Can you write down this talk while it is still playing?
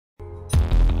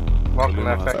Welcome,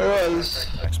 FX.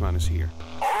 Taxman is here.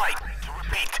 Alright, to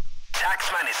repeat.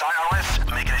 Taxman is IRS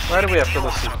making a Why do we have to deal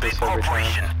with listen some to big this every time?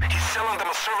 corporation. He's selling them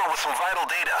a server with some vital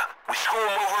data. We screw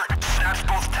him over, snaps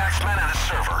both Taxman and the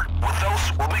server. With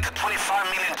those, we'll make a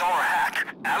 $25 million hack.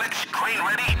 Alex, crane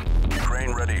ready?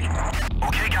 Crane ready.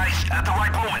 Okay guys, at the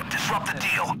right moment, disrupt the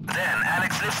deal. Then,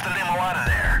 Alex lifts the limo out of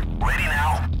there. Ready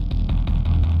now?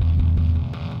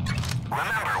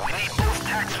 Remember, we need both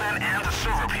Taxman and the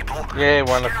server people. Yay,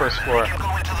 we're on the first floor.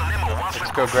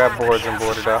 Let's go grab boards and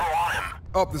board it up.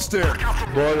 Up the stairs.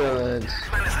 Borderlands.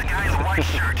 Taxman is the guy in the white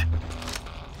shirt.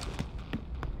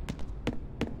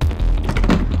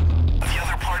 The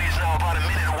other party is now about a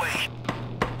minute away.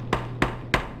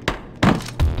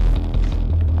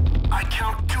 I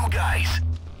count 2 guys.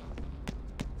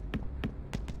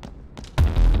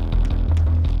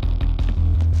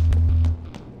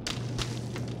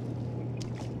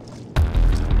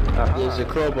 There's a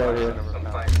crowbar here.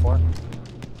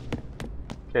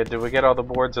 Okay, did we get all the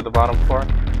boards at the bottom floor?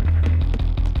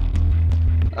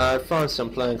 I found some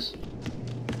planks.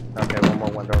 Okay, one more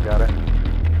window, got it.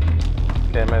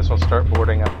 Okay, might as well start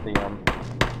boarding up the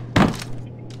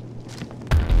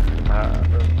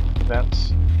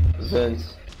vents.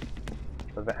 Vents.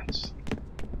 The vents.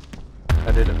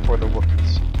 I did it for the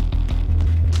Wookiees.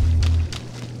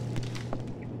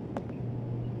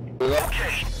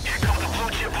 Okay, here come the blue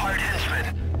chip hired henchmen.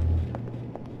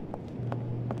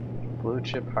 Blue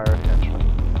chip hired henchmen.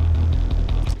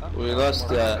 We lost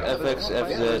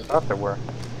FXFZ. I thought there were.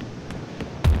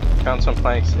 Found some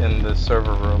planks in the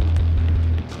server room.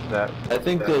 That I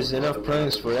think there's enough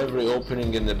planks for every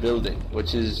opening in the building,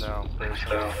 which is... no,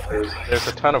 there's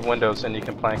a ton of windows and you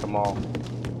can plank them all.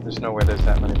 There's nowhere there's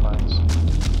that many planks.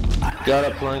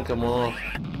 Gotta plank them all.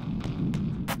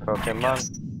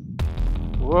 Pokemon.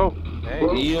 Whoa! Hey,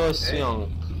 Young.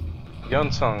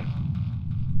 Yunsung.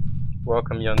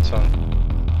 Welcome, Yunsung.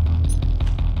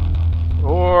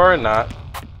 Or not.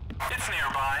 It's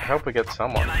nearby. I hope we get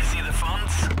someone. Can I see the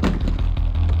funds?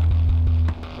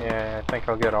 Yeah, I think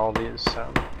I'll get all these.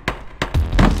 I'll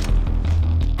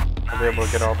be able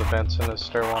to get all the vents in this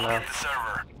stairwell now. The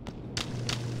server.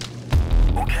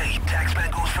 Okay,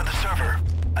 Taxman goes for the server.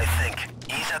 I think.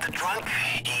 He's at the trunk.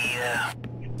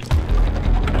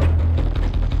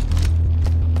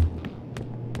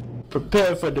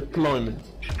 Prepare for deployment.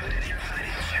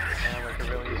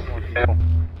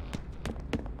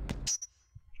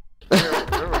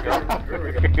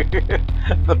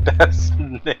 The best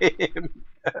name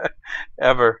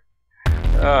ever.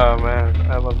 Oh man,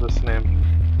 I love this name.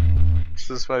 This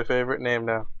is my favorite name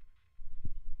now.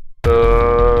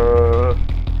 I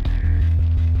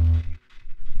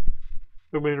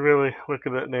mean, really, look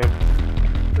at that name.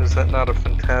 Is that not a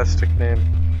fantastic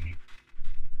name?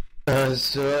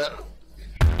 So,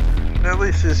 At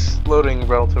least it's loading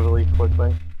relatively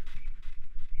quickly.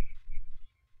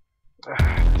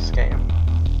 This game.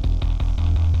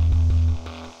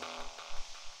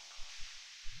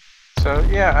 So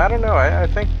yeah, I don't know. I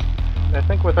think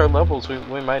with our levels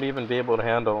we might even be able to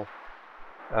handle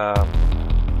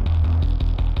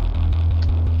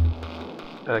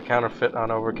counterfeit on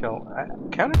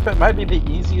overkill. Counterfeit might be the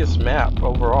easiest map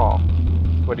overall.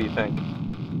 What do you think?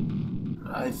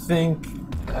 I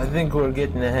think we're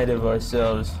getting ahead of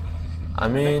ourselves. I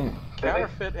mean,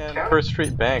 Counterfeit and First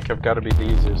Street Bank have got to be the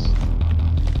easiest.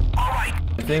 I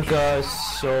think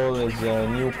Soul is a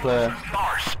new player.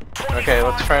 Okay,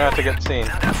 let's try not to get seen.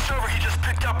 That server he just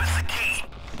picked up is the key.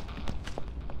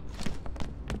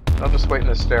 I'll just wait in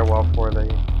the stairwell for the...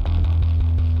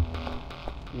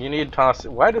 You need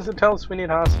hostage. Why does it tell us we need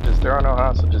hostages? There are no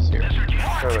hostages here.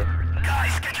 Surely.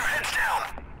 Guys, get your heads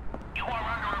down. You are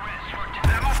under arrest for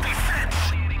that must be fence.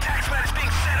 Taxman is being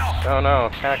set up. Oh no,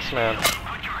 Taxman.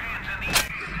 Put your hands in the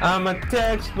air. I'm a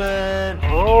taxman.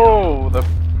 Oh, the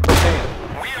propane.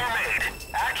 We are made.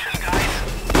 Action, guys.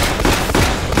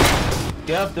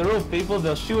 Get off the roof, people.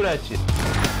 They'll shoot at you.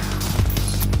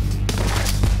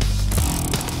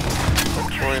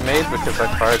 Were we made because I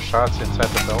fired shots inside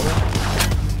the building?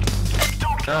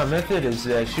 No, method is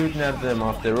shooting at them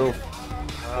off the roof.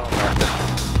 Oh, method.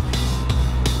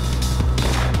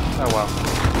 Oh well.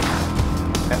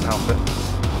 Can't help it.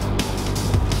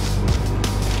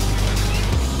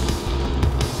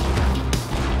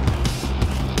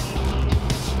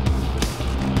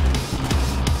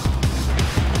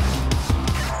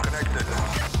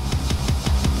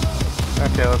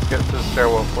 Okay, let's get to the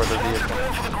stairwell for the vehicle.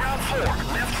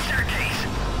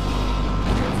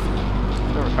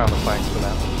 Never found the planks for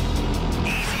that.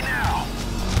 Easy now.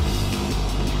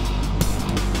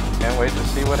 Can't wait to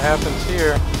see what happens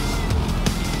here.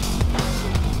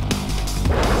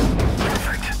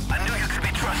 Perfect. A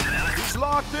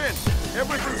in.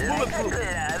 Everything's bulletproof.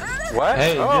 What?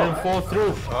 Hey, it Oh. didn't fall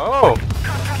through. Oh.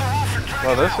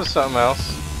 Well, this is something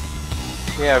else.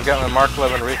 Yeah, I've got my Mark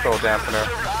 11 recoil dampener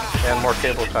and more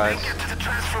cable ties. Get to the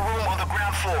transfer room on the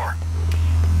ground floor.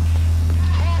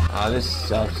 Ah, this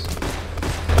sucks.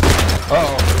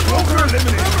 Uh-oh. Broker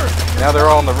eliminated. Now they're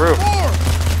all on the roof.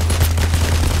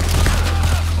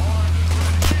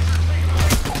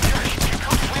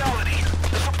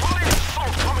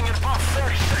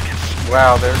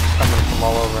 Wow, they're coming from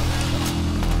all over.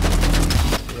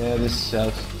 Yeah, this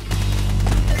sucks.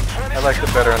 I liked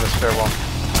it better in the stairwell.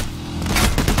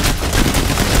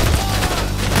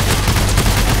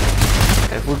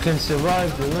 If we can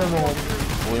survive the limo,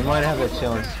 we might have a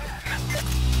chance.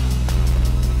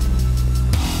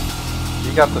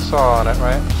 You got the saw on it,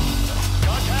 right?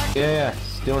 Yeah,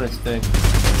 it's doing its thing.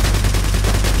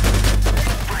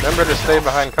 Remember to stay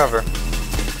behind cover.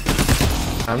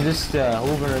 I'm just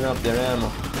hoovering up their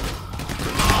ammo.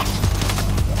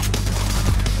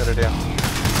 Good idea.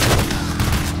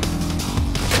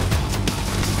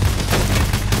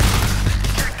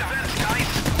 Check the vents, guys.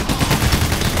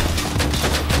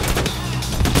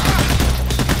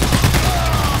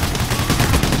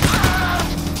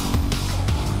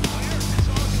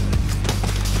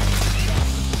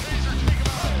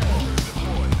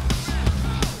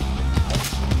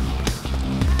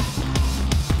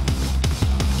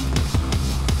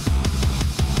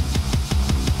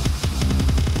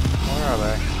 Where are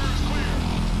they?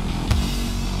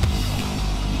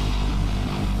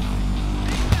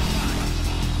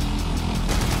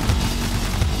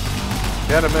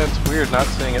 Yeah, I mean, it's weird not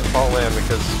seeing it fall in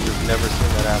because we've never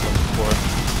seen that happen before.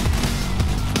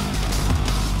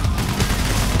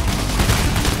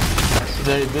 It's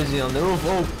very busy on the roof.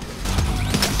 Oh!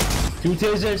 2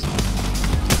 tasers.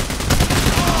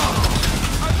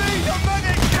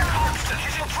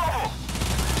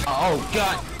 Oh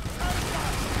god!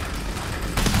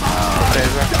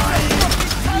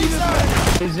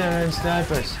 Taser and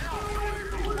snipers.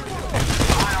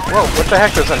 Whoa, what the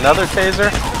heck? There's another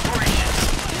taser?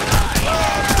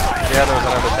 Yeah, there was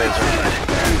another taser.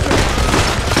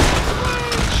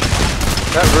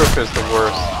 That roof is the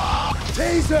worst.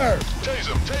 Taser! Tase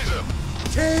him, tase him.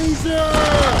 Taser!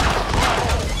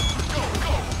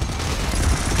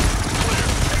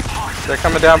 They're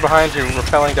coming down behind you,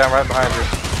 rappelling down right behind you.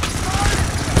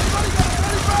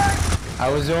 I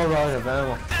was all out of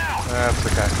ammo. That's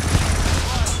okay.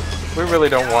 We really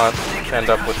don't want to end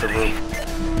up with the roof.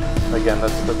 Again,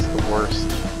 that's the worst.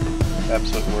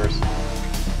 Absolute worst.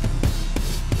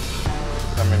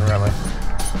 I mean, really.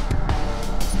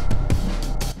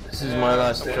 This is my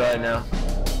last try now.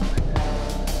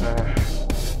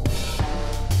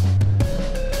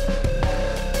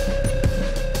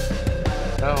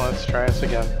 Well, let's try this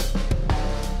again.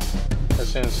 As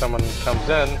soon as someone comes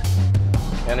in,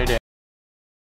 any day.